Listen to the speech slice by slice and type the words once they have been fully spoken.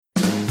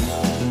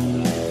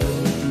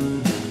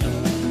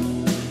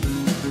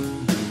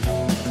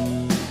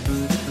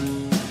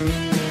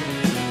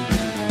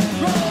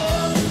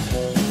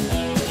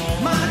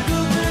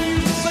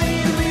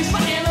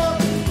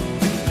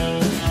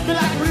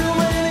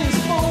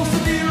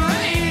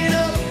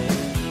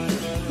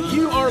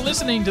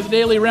listening to the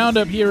Daily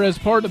Roundup here as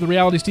part of the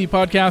Reality Steve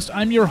podcast.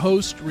 I'm your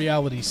host,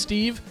 Reality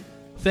Steve.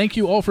 Thank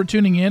you all for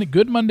tuning in.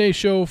 Good Monday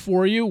show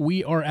for you.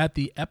 We are at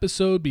the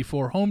episode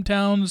before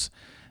hometowns.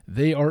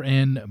 They are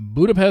in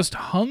Budapest,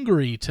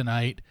 Hungary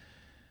tonight.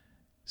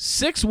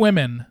 6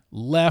 women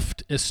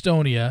left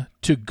Estonia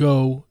to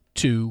go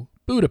to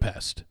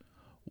Budapest.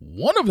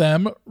 One of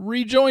them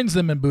rejoins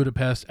them in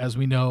Budapest. As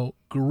we know,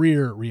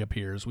 Greer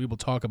reappears. We will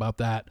talk about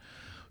that.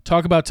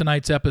 Talk about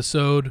tonight's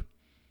episode.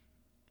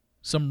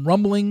 Some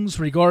rumblings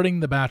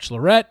regarding The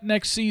Bachelorette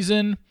next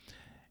season.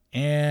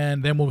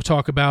 And then we'll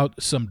talk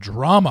about some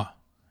drama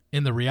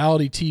in the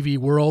reality TV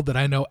world that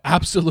I know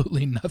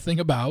absolutely nothing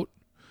about.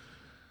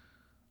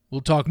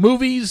 We'll talk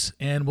movies,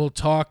 and we'll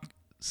talk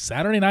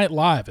Saturday Night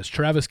Live, as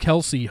Travis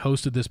Kelce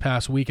hosted this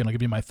past week, and I'll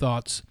give you my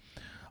thoughts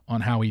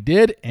on how he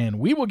did, and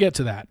we will get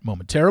to that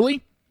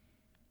momentarily.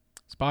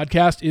 This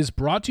podcast is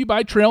brought to you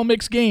by Trail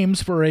Mix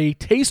Games. For a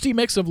tasty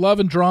mix of love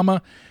and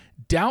drama,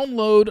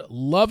 download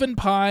Love and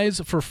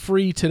Pies for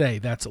free today.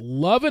 That's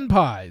Love and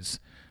Pies,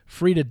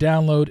 free to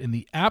download in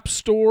the App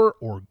Store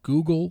or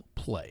Google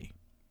Play.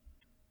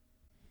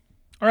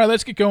 All right,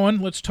 let's get going.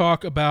 Let's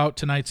talk about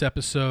tonight's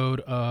episode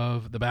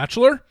of The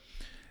Bachelor.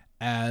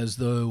 As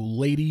the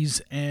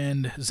ladies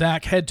and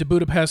Zach head to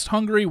Budapest,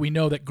 Hungary, we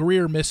know that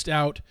Greer missed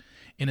out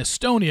in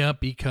Estonia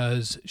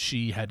because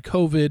she had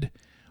COVID.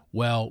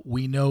 Well,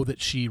 we know that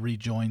she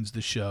rejoins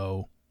the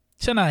show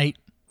tonight,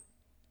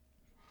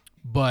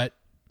 but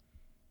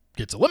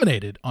gets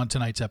eliminated on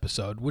tonight's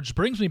episode, which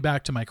brings me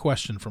back to my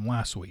question from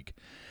last week.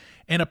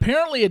 And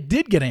apparently it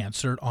did get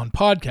answered on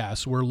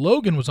podcasts, where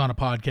Logan was on a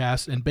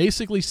podcast and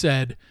basically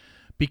said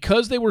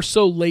because they were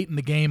so late in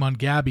the game on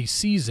Gabby's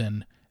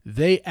season,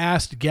 they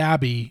asked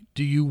Gabby,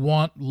 do you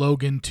want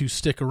Logan to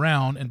stick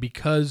around? And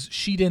because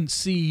she didn't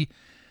see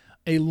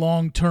a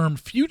long-term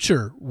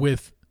future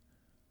with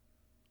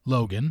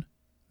Logan,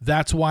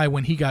 that's why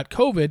when he got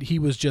COVID, he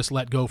was just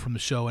let go from the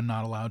show and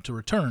not allowed to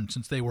return,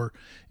 since they were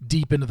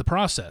deep into the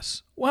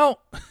process.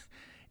 Well,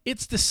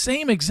 it's the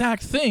same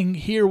exact thing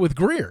here with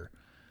Greer.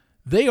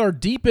 They are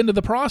deep into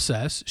the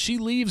process. She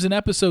leaves in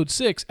episode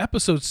 6.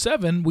 Episode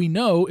 7, we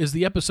know, is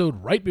the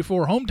episode right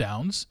before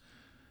hometowns.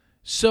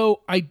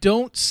 So I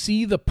don't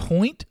see the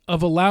point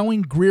of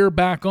allowing Greer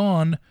back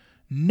on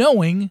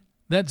knowing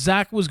that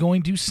Zach was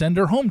going to send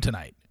her home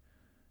tonight.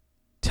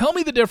 Tell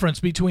me the difference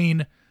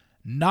between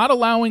not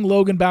allowing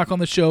Logan back on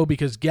the show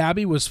because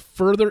Gabby was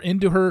further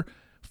into her,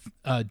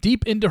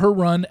 deep into her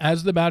run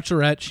as the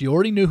Bachelorette. She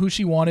already knew who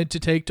she wanted to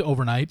take to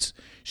overnights.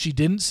 She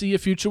didn't see a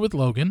future with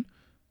Logan,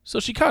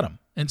 so she cut him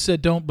and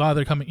said, don't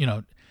bother coming. You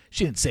know,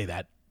 she didn't say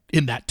that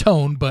in that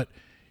tone, but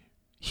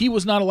he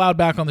was not allowed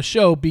back on the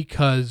show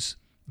because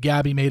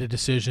Gabby made a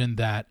decision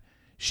that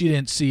she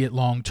didn't see it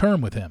long-term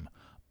with him.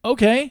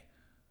 Okay,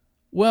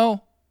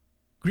 well,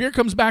 Greer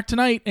comes back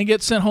tonight and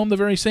gets sent home the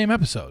very same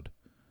episode.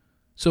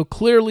 So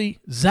clearly,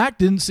 Zach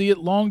didn't see it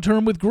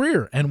long-term with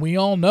Greer, and we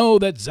all know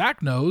that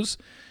Zach knows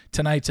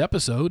tonight's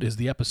episode is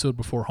the episode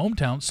before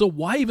hometown, so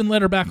why even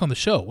let her back on the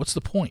show? What's the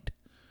point?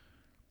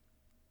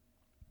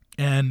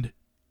 And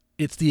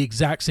it's the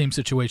exact same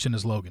situation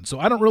as Logan. So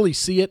I don't really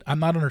see it. I'm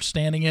not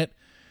understanding it.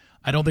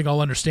 I don't think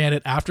I'll understand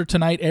it after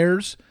tonight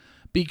airs,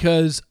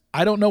 because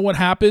I don't know what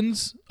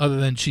happens other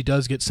than she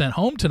does get sent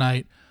home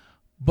tonight.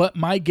 But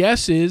my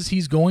guess is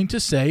he's going to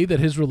say that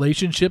his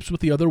relationships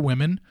with the other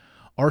women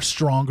are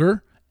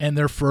stronger and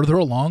they're further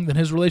along than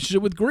his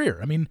relationship with Greer.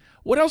 I mean,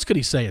 what else could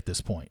he say at this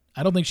point?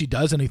 I don't think she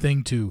does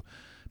anything to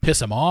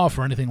piss him off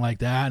or anything like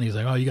that. And he's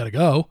like, oh, you got to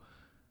go.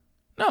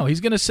 No, he's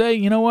going to say,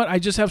 you know what? I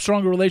just have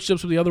stronger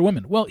relationships with the other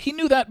women. Well, he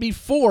knew that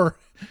before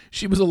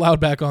she was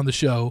allowed back on the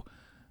show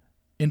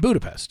in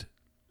Budapest.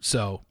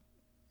 So,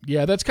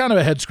 yeah, that's kind of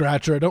a head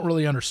scratcher. I don't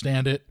really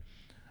understand it,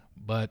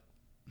 but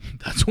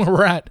that's where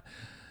we're at.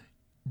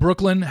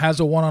 Brooklyn has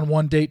a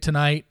one-on-one date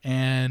tonight,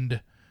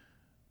 and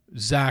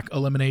Zach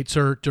eliminates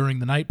her during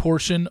the night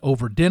portion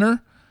over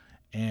dinner,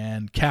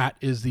 and Kat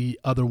is the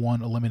other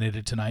one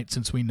eliminated tonight,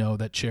 since we know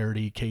that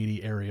Charity,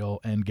 Katie,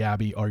 Ariel, and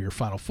Gabby are your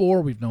final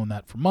 4. We've known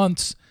that for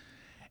months,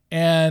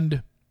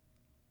 and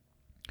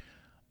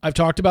I've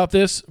talked about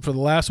this for the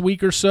last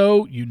week or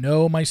so. You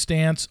know my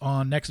stance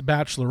on Next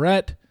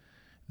Bachelorette.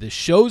 The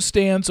show's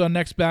stance on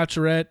Next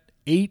Bachelorette,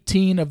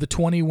 18 of the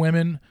 20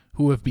 women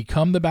who have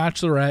become the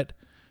Bachelorette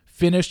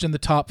finished in the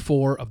top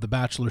 4 of the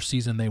Bachelor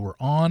season they were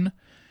on.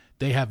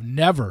 They have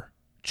never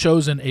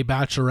chosen a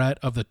Bachelorette.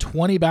 Of the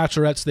 20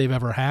 Bachelorettes they've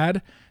ever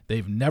had,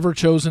 they've never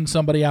chosen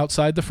somebody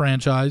outside the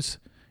franchise.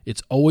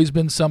 It's always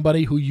been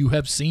somebody who you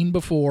have seen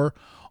before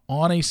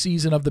on a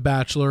season of The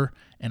Bachelor.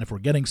 And if we're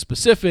getting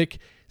specific,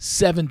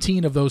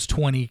 17 of those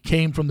 20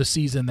 came from the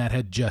season that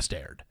had just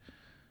aired.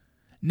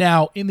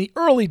 Now, in the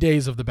early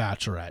days of The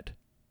Bachelorette,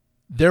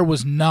 there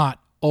was not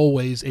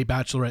always a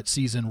Bachelorette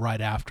season right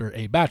after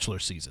a Bachelor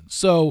season.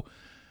 So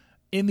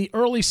in the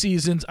early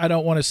seasons, I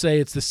don't want to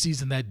say it's the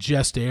season that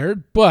just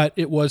aired, but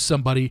it was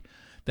somebody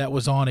that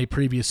was on a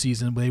previous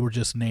season. They were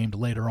just named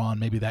later on,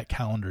 maybe that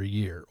calendar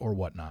year or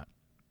whatnot.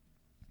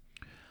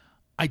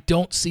 I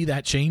don't see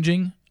that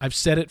changing. I've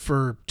said it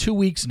for 2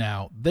 weeks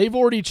now. They've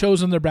already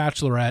chosen their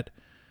bachelorette.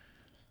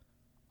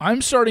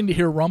 I'm starting to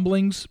hear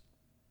rumblings,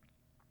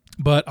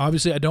 but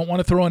obviously I don't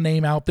want to throw a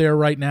name out there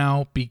right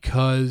now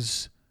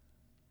because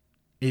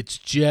it's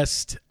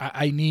just,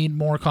 I need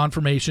more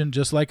confirmation,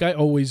 just like I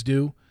always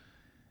do.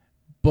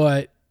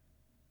 But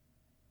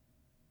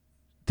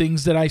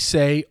things that I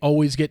say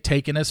always get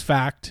taken as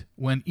fact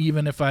when,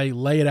 even if I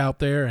lay it out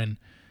there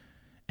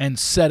and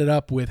set it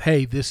up with,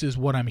 hey, this is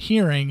what I'm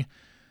hearing.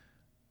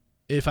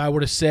 If I were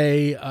to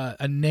say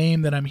a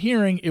name that I'm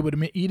hearing, it would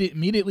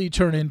immediately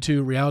turn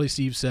into Reality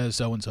Steve says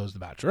so-and-so's the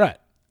Bachelorette.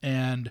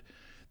 And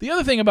the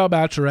other thing about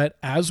Bachelorette,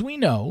 as we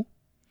know,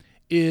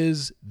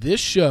 is this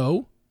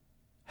show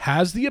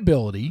has the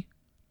ability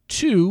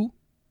to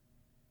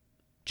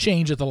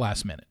change at the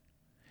last minute.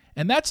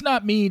 And that's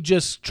not me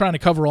just trying to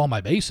cover all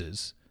my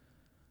bases.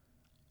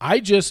 I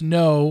just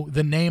know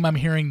the name I'm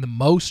hearing the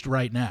most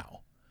right now.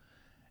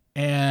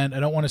 And I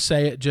don't want to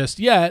say it just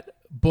yet,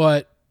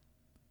 but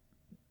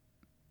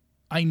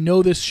I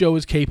know this show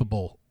is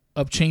capable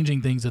of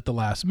changing things at the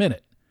last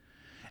minute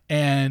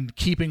and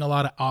keeping a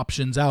lot of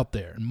options out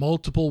there.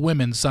 Multiple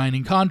women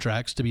signing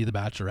contracts to be the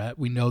Bachelorette.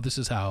 We know this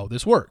is how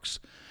this works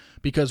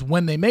because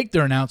when they make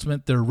their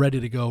announcement, they're ready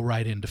to go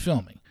right into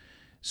filming.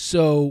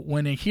 So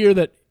when they hear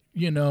that,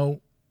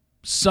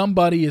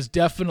 somebody is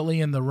definitely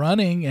in the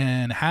running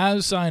and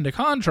has signed a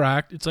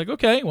contract, it's like,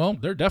 okay, well,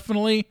 they're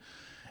definitely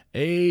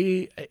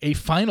a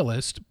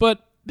finalist.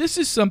 But this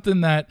is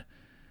something that,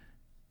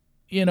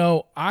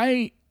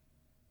 the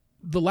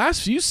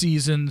last few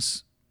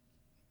seasons,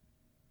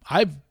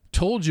 I've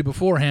told you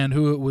beforehand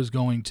who it was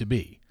going to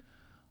be.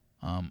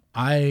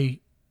 I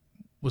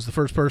was the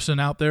first person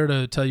out there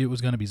to tell you it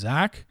was going to be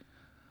Zach.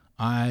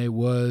 I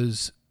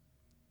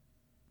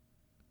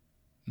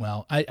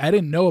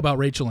didn't know about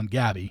Rachel and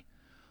Gabby,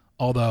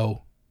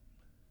 although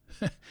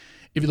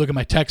if you look at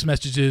my text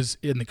messages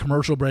in the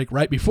commercial break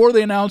right before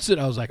they announced it,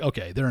 I was like,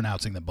 okay, they're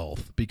announcing them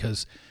both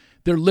because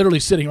they're literally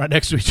sitting right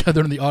next to each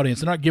other in the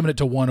audience. They're not giving it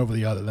to one over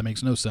the other. That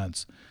makes no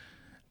sense.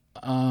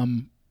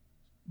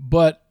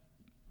 But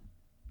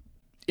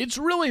it's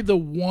really the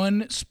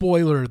one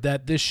spoiler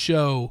that this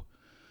show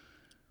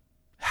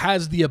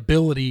has the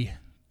ability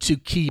to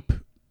keep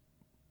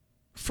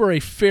for a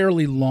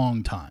fairly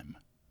long time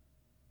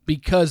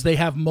because they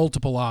have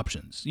multiple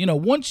options.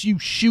 Once you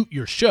shoot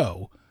your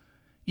show,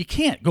 you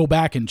can't go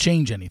back and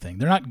change anything.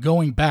 They're not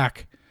going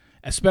back,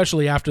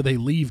 especially after they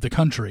leave the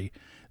country.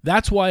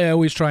 That's why I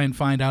always try and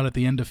find out at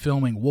the end of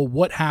filming, well,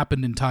 what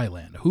happened in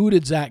Thailand? Who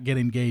did Zach get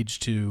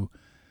engaged to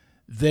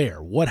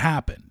there? What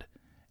happened?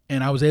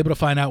 And I was able to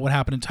find out what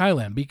happened in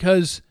Thailand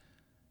because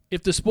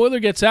if the spoiler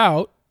gets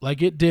out,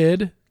 like it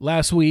did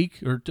last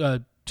week or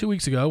 2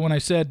 weeks ago when I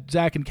said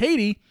Zach and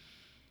Katie,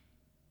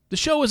 the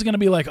show isn't going to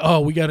be like,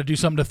 oh, we got to do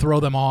something to throw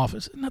them off.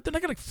 They're not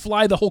going to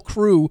fly the whole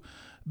crew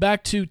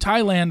back to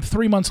Thailand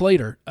 3 months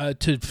later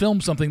to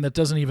film something that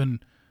doesn't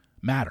even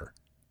matter.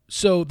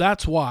 So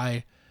that's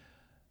why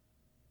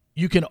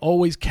you can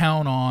always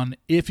count on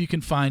if you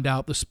can find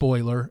out the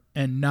spoiler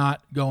and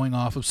not going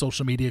off of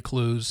social media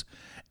clues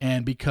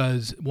and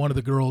because one of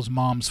the girl's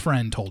mom's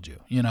friend told you,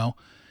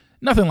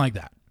 nothing like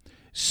that.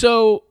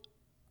 So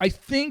I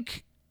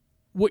think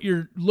what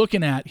you're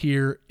looking at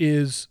here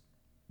is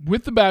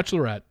with The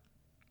Bachelorette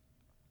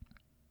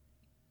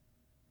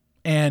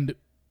and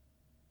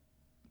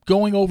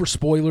going over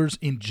spoilers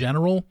in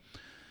general,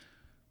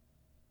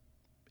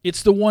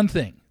 it's the one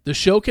thing. The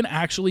show can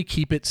actually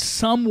keep it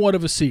somewhat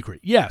of a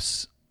secret.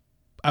 Yes,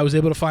 I was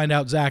able to find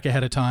out Zach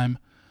ahead of time.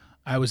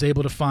 I was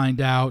able to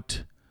find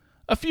out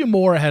a few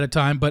more ahead of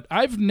time, but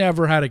I've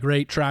never had a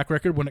great track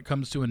record when it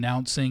comes to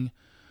announcing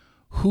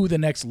who the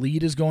next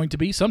lead is going to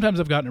be. Sometimes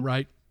I've gotten it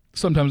right.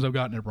 Sometimes I've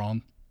gotten it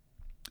wrong.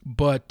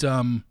 But,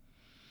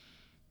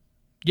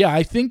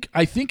 I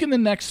think in the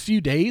next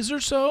few days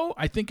or so,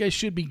 I think I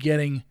should be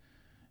getting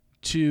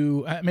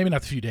to, maybe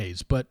not a few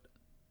days, but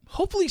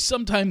hopefully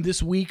sometime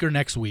this week or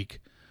next week,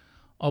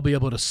 I'll be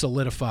able to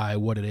solidify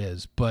what it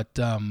is. But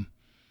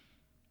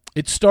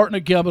it's starting to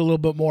get a little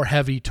bit more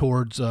heavy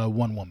towards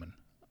one woman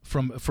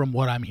from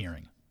what I'm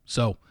hearing.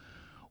 So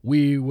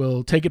we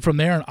will take it from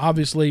there. And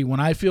obviously, when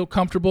I feel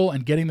comfortable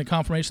and getting the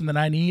confirmation that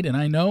I need and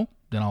I know,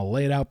 then I'll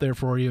lay it out there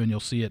for you and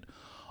you'll see it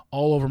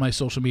all over my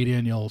social media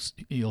and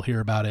you'll hear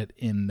about it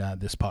in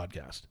this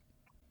podcast.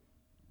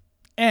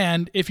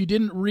 And if you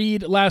didn't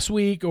read last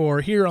week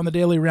or hear on the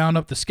Daily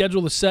Roundup, the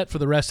schedule is set for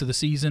the rest of the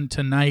season.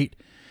 Tonight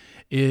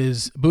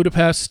is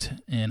Budapest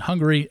in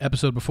Hungary,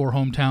 episode before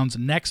Hometowns.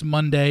 Next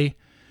Monday,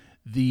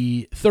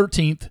 the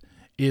 13th,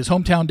 is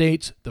Hometown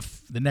Dates.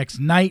 The next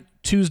night,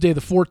 Tuesday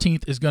the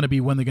 14th, is going to be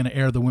when they're going to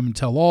air the Women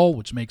Tell All,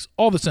 which makes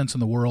all the sense in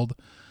the world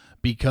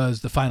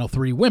because the final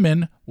three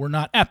women were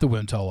not at the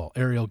Women Tell All,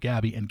 Ariel,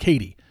 Gabby, and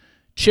Katie.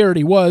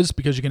 Charity was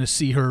because you're going to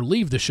see her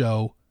leave the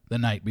show the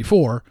night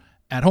before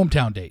at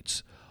Hometown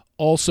Dates.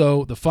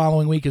 Also, the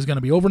following week is going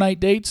to be Overnight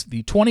Dates,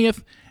 the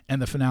 20th,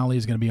 and the finale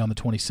is going to be on the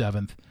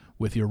 27th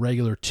with your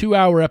regular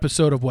 2-hour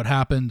episode of what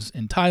happens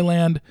in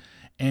Thailand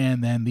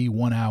and then the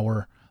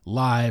 1-hour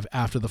live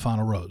after the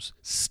final rose.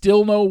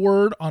 Still no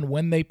word on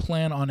when they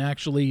plan on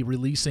actually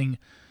releasing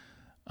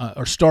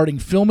or starting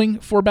filming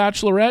for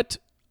Bachelorette.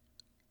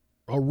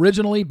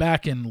 Originally,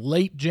 back in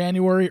late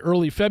January,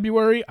 early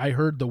February, I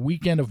heard the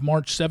weekend of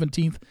March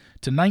 17th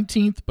to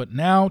 19th, but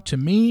now, to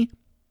me,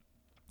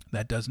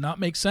 that does not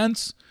make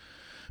sense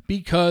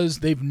because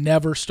they've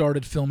never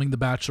started filming The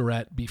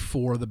Bachelorette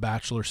before The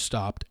Bachelor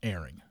stopped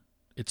airing.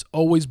 It's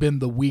always been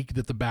the week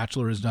that The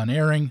Bachelor is done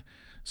airing,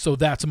 so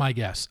that's my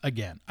guess.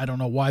 Again, I don't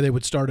know why they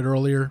would start it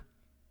earlier.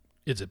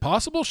 Is it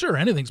possible? Sure,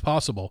 anything's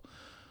possible.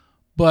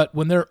 But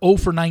when they're 0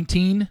 for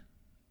 19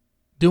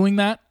 doing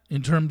that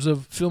in terms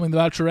of filming The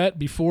Bachelorette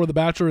before The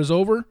Bachelor is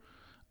over,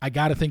 I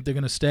got to think they're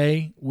going to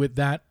stay with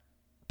that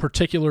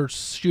particular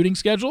shooting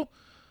schedule.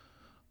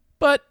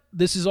 But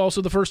this is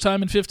also the first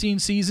time in 15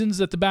 seasons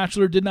that The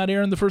Bachelor did not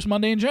air on the first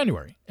Monday in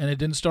January, and it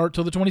didn't start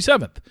till the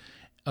 27th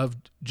of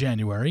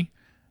January,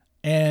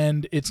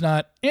 and it's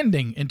not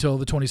ending until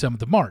the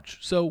 27th of March.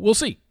 So we'll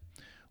see.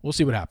 We'll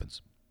see what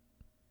happens.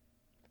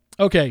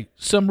 Okay,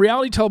 some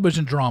reality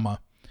television drama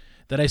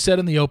that I said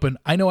in the open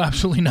I know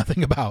absolutely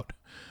nothing about,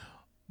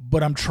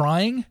 but I'm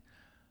trying,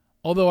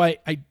 although I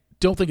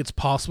don't think it's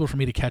possible for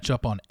me to catch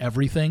up on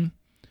everything,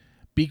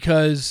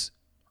 because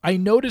I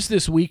noticed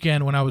this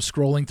weekend when I was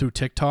scrolling through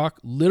TikTok,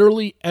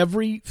 literally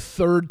every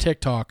third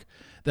TikTok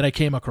that I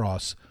came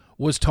across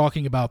was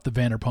talking about the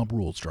Vanderpump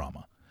Rules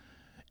drama.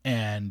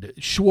 And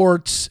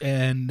Schwartz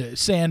and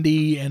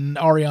Sandy and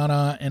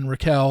Ariana and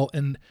Raquel.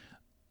 And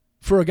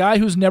for a guy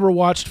who's never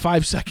watched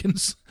 5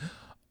 seconds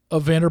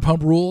of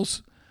Vanderpump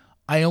Rules,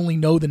 I only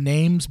know the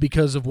names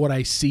because of what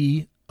I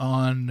see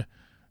on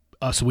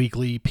Us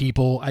Weekly,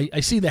 People. I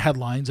see the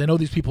headlines. I know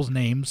these people's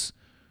names.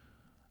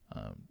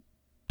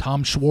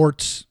 Tom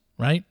Schwartz,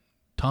 right?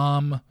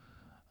 Tom,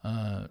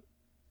 the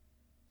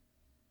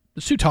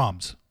two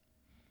Toms.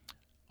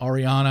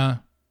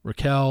 Ariana,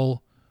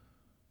 Raquel,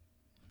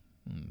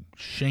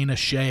 Shayna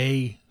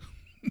Shea.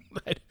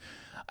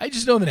 I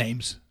just know the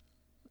names.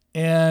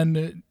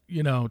 And,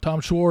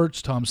 Tom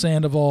Schwartz, Tom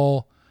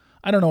Sandoval.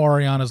 I don't know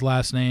Ariana's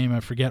last name.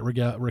 I forget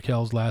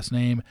Raquel's last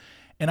name.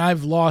 And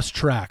I've lost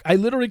track. I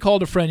literally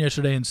called a friend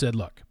yesterday and said,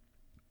 look,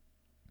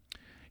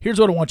 here's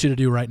what I want you to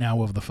do right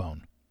now over the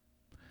phone.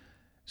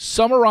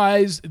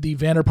 Summarize the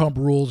Vanderpump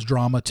Rules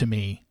drama to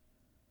me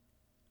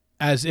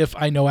as if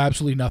I know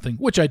absolutely nothing,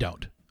 which I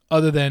don't,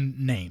 other than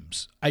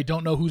names. I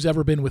don't know who's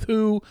ever been with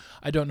who.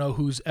 I don't know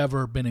who's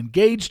ever been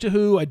engaged to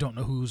who. I don't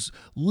know who's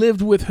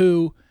lived with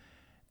who.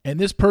 And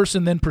this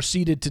person then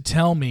proceeded to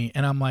tell me,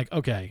 and I'm like,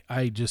 okay,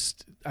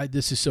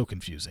 this is so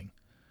confusing.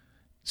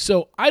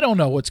 So I don't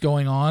know what's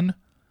going on.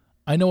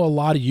 I know a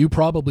lot of you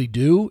probably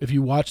do if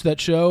you watch that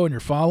show and you're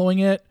following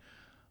it.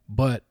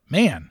 But,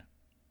 man,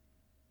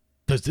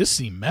 does this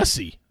seem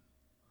messy?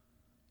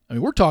 I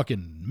mean, we're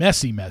talking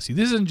messy.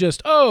 This isn't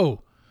just,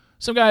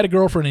 some guy had a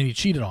girlfriend and he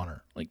cheated on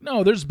her. Like,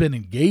 no, there's been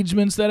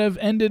engagements that have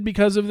ended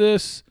because of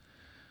this.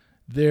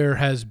 There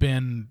has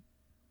been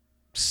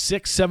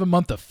 6-7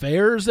 month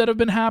affairs that have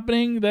been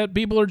happening that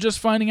people are just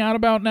finding out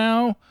about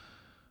now.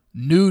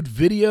 Nude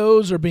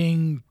videos are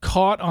being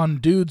caught on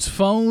dudes'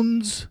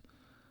 phones.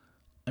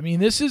 I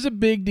mean, this is a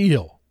big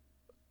deal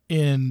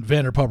in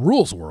Vanderpump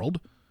Rules world.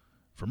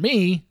 For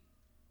me,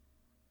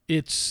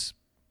 it's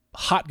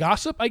hot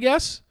gossip, I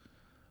guess.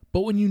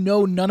 But when you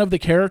know none of the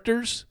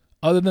characters,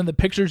 other than the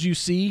pictures you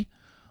see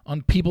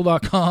on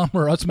people.com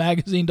or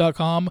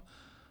usmagazine.com,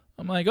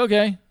 I'm like,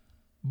 okay.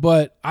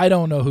 But I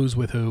don't know who's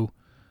with who.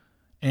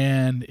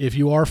 And if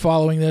you are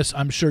following this,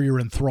 I'm sure you're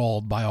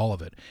enthralled by all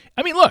of it.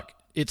 I mean, look,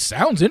 it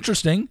sounds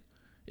interesting.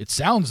 It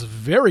sounds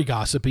very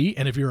gossipy.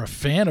 And if you're a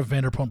fan of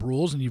Vanderpump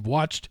Rules and you've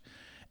watched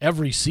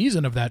every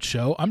season of that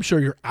show, I'm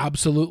sure you're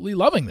absolutely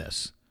loving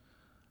this.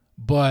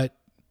 But,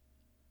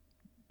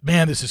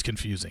 man, this is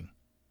confusing.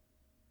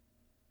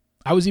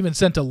 I was even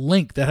sent a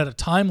link that had a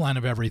timeline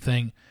of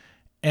everything,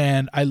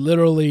 and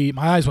my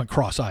eyes went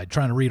cross-eyed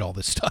trying to read all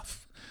this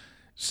stuff.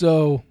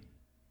 So,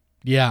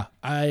 yeah,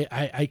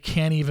 I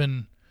can't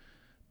even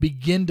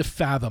begin to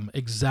fathom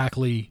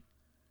exactly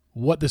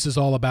what this is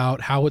all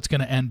about, how it's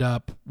going to end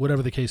up,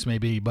 whatever the case may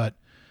be. But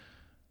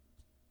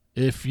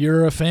if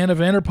you're a fan of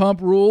Vanderpump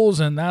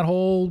Rules and that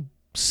whole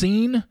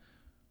scene,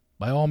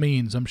 by all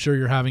means, I'm sure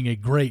you're having a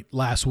great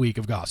last week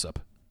of gossip.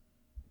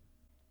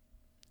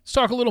 Let's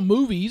talk a little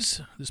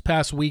movies. This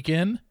past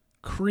weekend,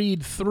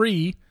 Creed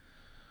 3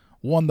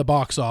 won the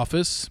box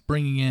office,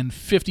 bringing in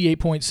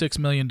 $58.6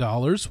 million,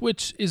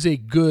 which is a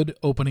good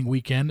opening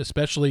weekend,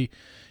 especially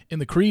in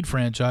the Creed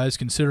franchise,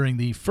 considering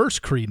the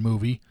first Creed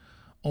movie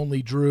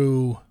only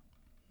drew,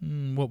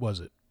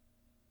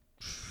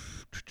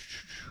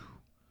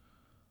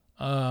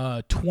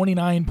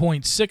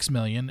 $29.6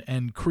 million,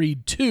 and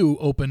Creed 2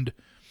 opened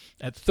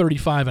at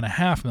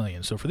 $35.5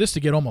 million. So for this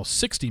to get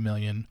almost $60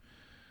 million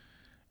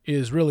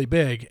is really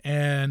big.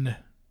 And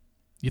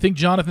you think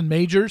Jonathan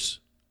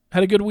Majors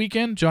had a good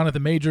weekend?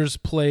 Jonathan Majors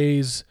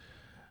plays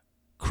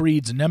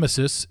Creed's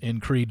nemesis in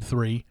Creed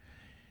 3.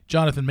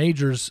 Jonathan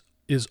Majors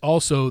is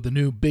also the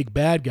new big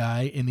bad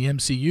guy in the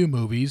MCU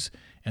movies,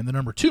 and the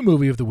number 2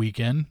 movie of the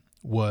weekend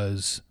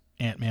was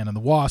Ant-Man and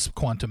the Wasp: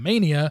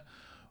 Quantumania,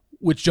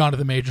 which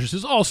Jonathan Majors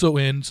is also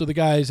in. So the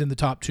guy's in the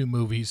top 2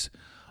 movies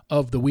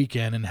of the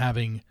weekend and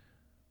having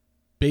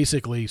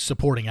basically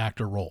supporting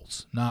actor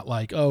roles. Not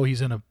like, oh,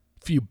 he's in a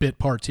few bit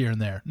parts here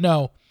and there.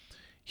 No,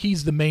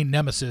 he's the main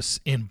nemesis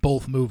in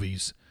both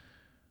movies.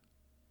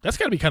 That's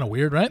got to be kind of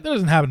weird, right? That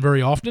doesn't happen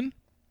very often.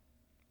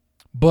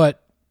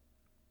 But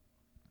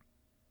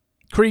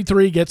Creed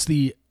 3 gets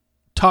the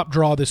top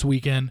draw this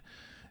weekend.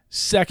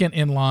 Second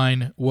in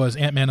line was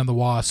Ant-Man and the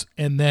Wasp.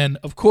 And then,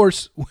 of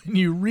course, when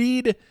you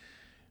read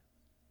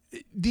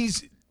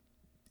these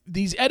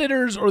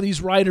editors or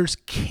these writers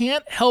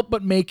can't help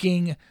but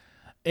making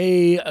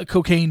a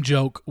cocaine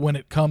joke when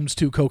it comes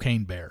to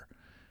Cocaine Bear.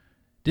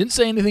 Didn't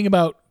say anything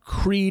about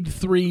Creed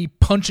 3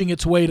 punching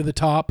its way to the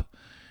top.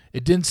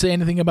 It didn't say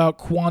anything about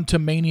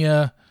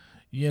Quantumania.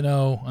 I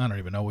don't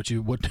even know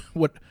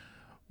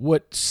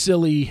what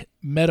silly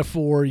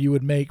metaphor you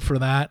would make for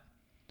that.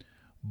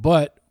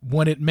 But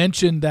when it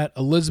mentioned that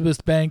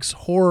Elizabeth Banks'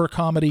 horror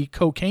comedy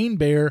Cocaine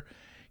Bear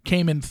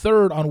came in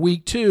third on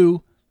week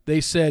 2,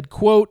 they said,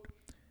 quote,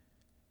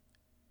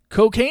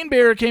 Cocaine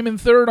Bear came in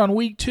third on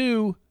week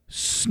 2,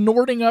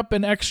 snorting up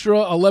an extra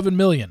 $11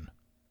 million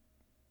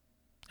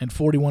and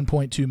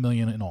 $41.2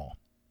 million in all.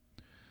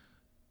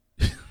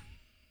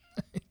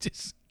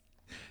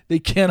 They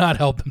cannot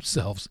help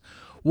themselves.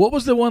 What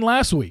was the one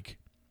last week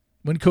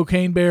when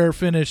Cocaine Bear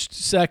finished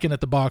second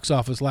at the box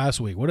office last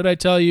week? What did I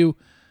tell you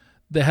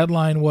the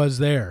headline was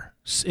there?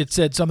 It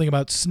said something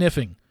about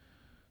sniffing.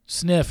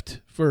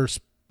 Sniffed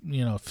first,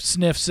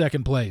 sniff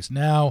second place.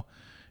 Now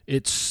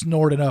it's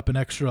snorted up an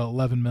extra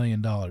 $11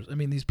 million. I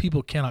mean, these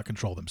people cannot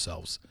control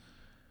themselves.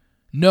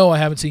 No, I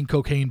haven't seen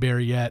Cocaine Bear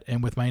yet,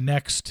 and with my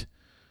next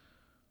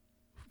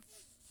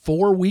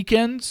 4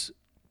 weekends,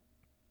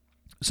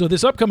 so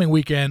this upcoming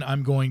weekend,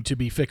 I'm going to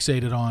be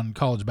fixated on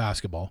college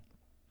basketball.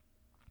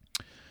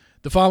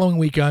 The following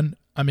weekend,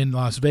 I'm in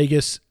Las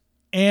Vegas,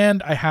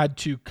 and I had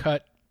to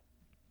cut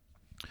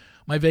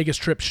my Vegas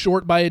trip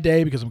short by a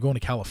day because I'm going to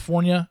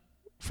California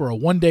for a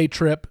 1-day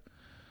trip.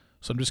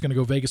 So I'm just going to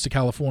go Vegas to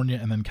California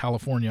and then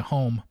California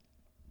home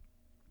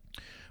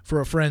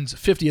for a friend's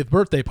 50th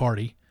birthday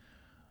party.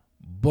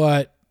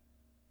 But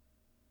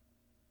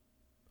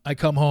I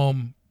come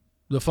home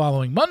the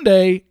following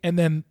Monday, and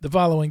then the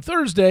following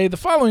Thursday, the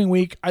following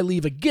week, I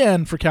leave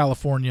again for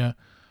California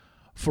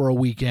for a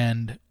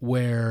weekend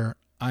where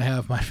I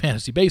have my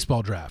fantasy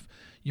baseball draft.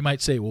 You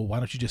might say, well, why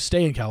don't you just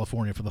stay in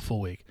California for the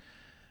full week?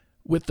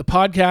 With the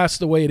podcast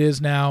the way it is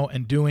now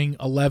and doing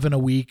 11 a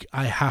week,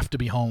 I have to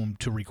be home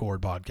to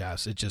record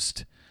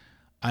podcasts.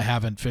 I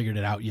haven't figured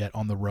it out yet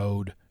on the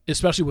road,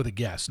 especially with a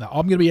guest. Now,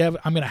 I'm going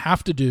to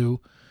have to do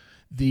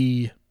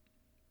the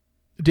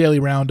Daily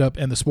Roundup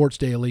and the Sports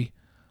Daily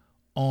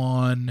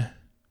on,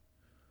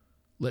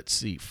 let's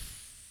see,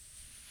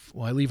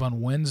 I leave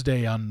on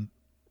Wednesday in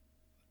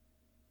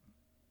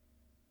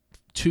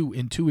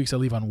 2 weeks I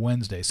leave on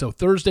Wednesday. So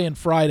Thursday and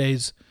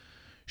Friday's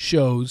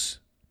shows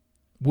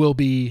will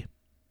be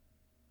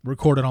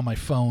recorded on my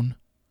phone.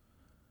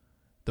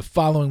 The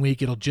following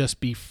week it'll just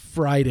be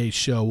Friday's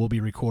show will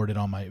be recorded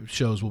on my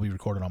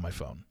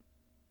phone.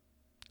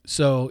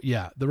 So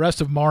yeah, the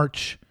rest of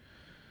March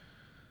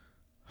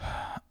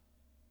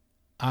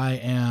I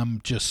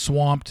am just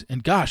swamped.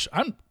 And gosh,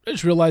 I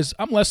just realized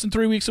I'm less than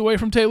 3 weeks away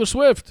from Taylor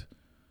Swift.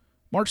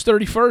 March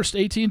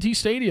 31st, AT&T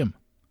Stadium.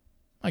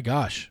 My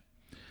gosh.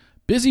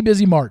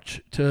 Busy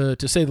March,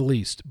 to say the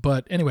least.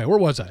 But anyway, where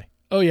was I?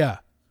 Oh, yeah.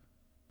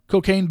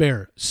 Cocaine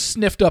Bear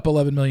sniffed up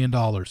 $11 million.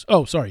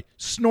 Oh, sorry.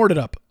 Snorted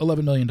up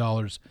 $11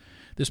 million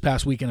this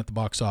past weekend at the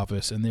box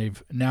office. And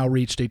they've now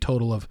reached a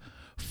total of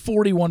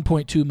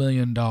 $41.2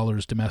 million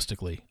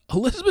domestically.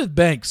 Elizabeth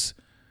Banks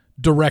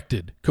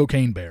directed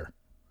Cocaine Bear.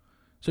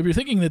 So if you're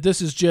thinking that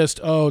this is just,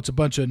 it's a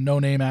bunch of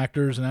no-name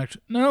actors and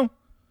actors, no.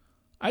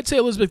 I'd say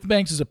Elizabeth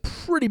Banks is a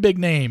pretty big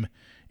name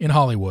in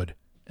Hollywood.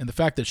 And the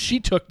fact that she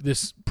took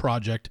this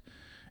project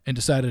and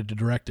decided to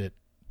direct it,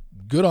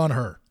 good on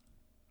her.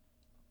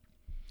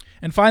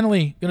 And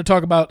finally, going to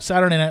talk about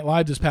Saturday Night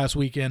Live this past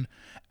weekend.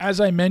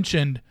 As I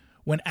mentioned,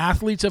 when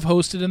athletes have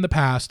hosted in the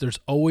past, there's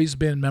always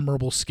been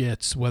memorable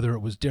skits, whether it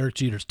was Derek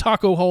Jeter's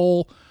taco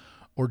hole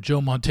or Joe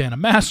Montana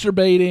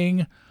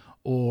masturbating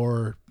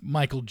or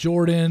Michael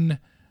Jordan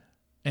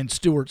and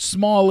Stuart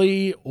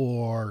Smalley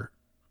or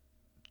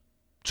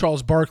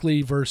Charles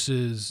Barkley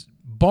versus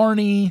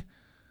Barney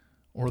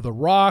or The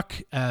Rock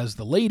as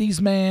the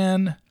ladies'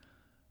 man.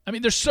 I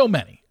mean, there's so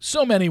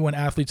many when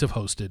athletes have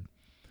hosted.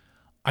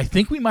 I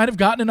think we might have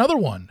gotten another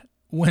one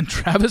when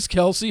Travis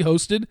Kelce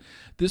hosted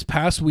this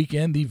past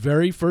weekend. The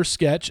very first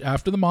sketch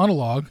after the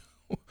monologue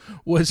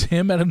was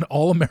him at an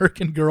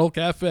All-American Girl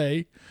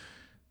Cafe.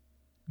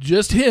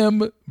 Just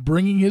him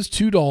bringing his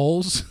 2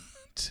 dolls.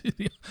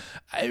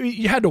 I mean,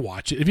 you had to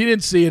watch it. If you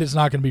didn't see it, it's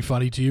not going to be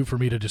funny to you for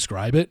me to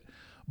describe it.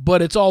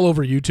 But it's all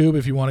over YouTube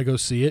if you want to go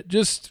see it.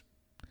 Just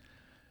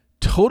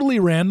totally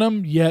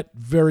random, yet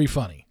very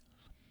funny.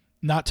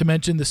 Not to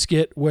mention the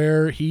skit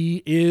where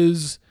he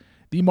is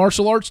the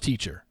martial arts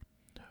teacher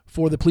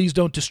for the Please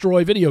Don't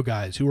Destroy video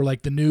guys who are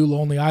like the new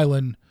Lonely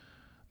Island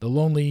the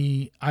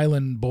Lonely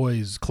Island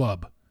Boys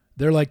Club.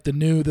 They're like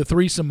the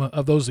threesome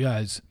of those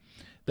guys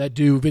that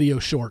do video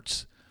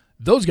shorts.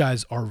 Those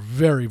guys are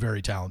very,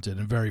 very talented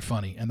and very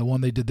funny. And the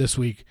one they did this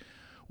week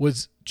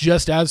was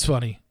just as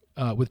funny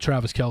with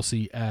Travis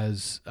Kelce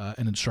as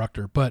an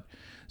instructor. But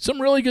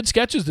some really good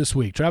sketches this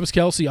week. Travis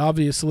Kelce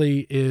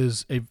obviously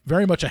is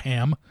very much a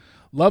ham,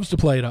 loves to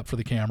play it up for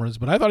the cameras,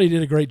 but I thought he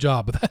did a great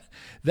job. But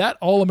that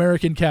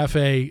All-American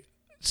Cafe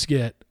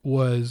skit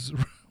was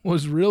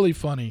really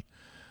funny.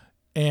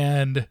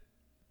 And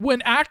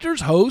when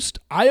actors host,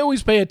 I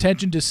always pay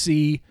attention to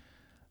see,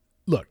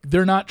 look,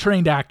 they're not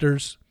trained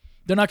actors.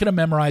 They're not going to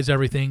memorize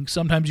everything.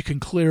 Sometimes you can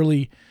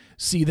clearly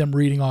see them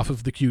reading off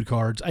of the cue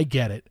cards. I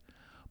get it.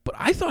 But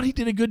I thought he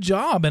did a good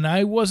job, and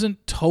he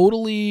wasn't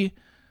totally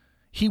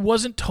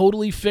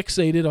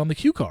fixated on the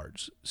cue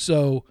cards.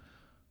 So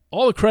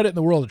all the credit in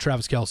the world to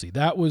Travis Kelce.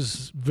 That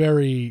was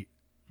very,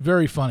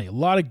 very funny. A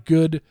lot of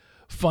good,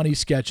 funny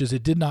sketches.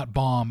 It did not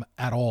bomb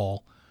at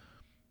all.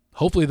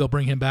 Hopefully they'll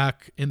bring him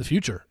back in the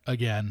future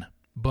again,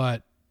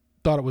 but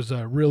thought it was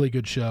a really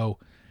good show,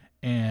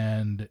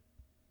 and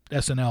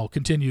SNL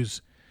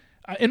continues,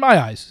 in my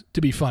eyes,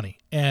 to be funny.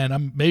 And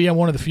I'm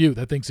one of the few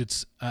that thinks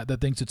it's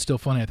still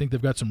funny. I think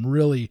they've got some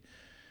really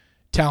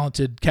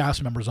talented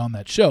cast members on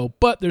that show,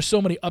 but there's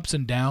so many ups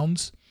and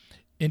downs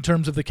in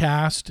terms of the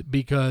cast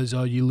because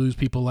you lose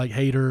people like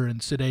Hader and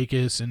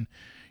Sudeikis, and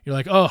you're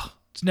like, oh,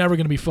 it's never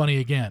going to be funny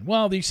again.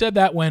 Well, they said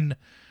that when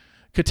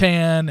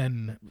Catan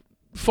and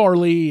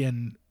Farley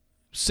and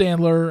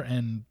Sandler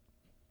and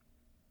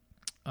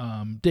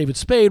David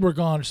Spade were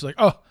gone. It's like,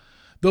 oh,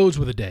 those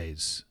were the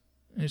days.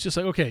 And it's just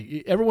like,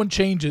 okay, everyone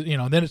changes,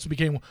 and then it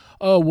became,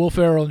 oh, Will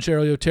Ferrell and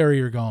Cheryl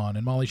O'Terry are gone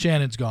and Molly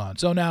Shannon's gone.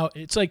 So now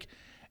it's like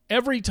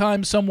every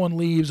time someone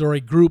leaves or a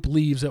group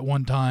leaves at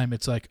one time,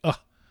 it's like, oh,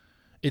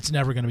 it's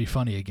never going to be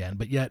funny again.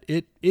 But yet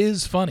it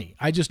is funny.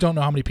 I just don't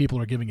know how many people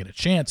are giving it a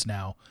chance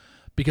now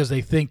because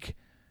they think,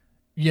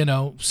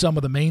 some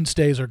of the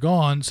mainstays are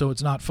gone, so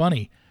it's not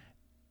funny.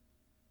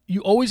 You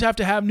always have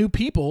to have new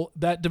people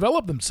that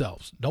develop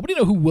themselves. Nobody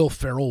knew who Will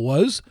Ferrell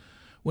was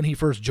when he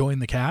first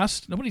joined the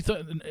cast. Nobody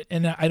thought,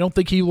 and I don't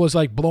think he was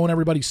like blowing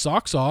everybody's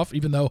socks off,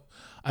 even though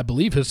I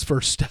believe his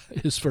first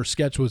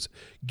sketch was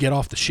Get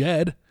Off the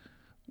Shed,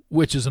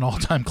 which is an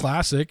all-time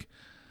classic.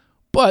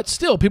 But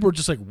still, people were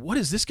just like, what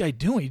is this guy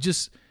doing?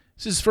 It's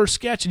his first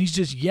sketch, and he's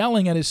just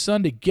yelling at his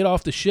son to get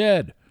off the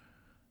shed.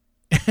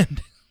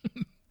 And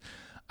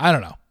I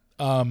don't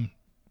know.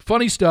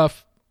 Funny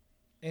stuff,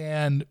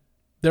 and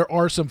there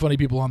are some funny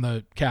people on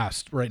the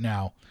cast right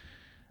now,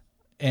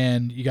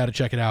 and you got to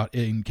check it out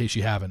in case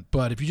you haven't.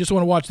 But if you just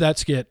want to watch that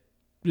skit,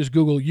 just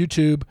Google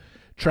YouTube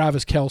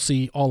Travis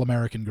Kelce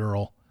All-American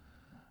Girl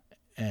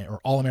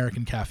or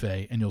All-American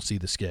Cafe, and you'll see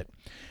the skit.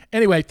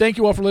 Anyway, thank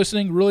you all for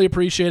listening. Really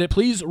appreciate it.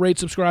 Please rate,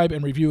 subscribe,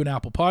 and review an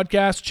Apple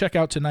Podcast. Check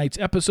out tonight's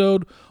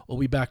episode. We'll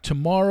be back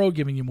tomorrow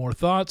giving you more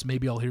thoughts.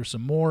 Maybe I'll hear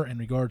some more in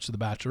regards to The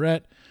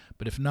Bachelorette,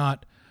 but if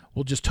not,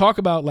 we'll just talk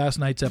about last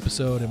night's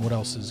episode and what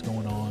else is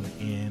going on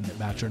in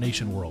Bachelor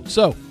Nation world.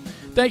 So,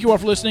 thank you all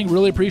for listening.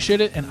 Really appreciate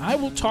it, and I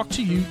will talk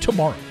to you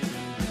tomorrow.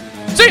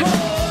 See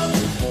you!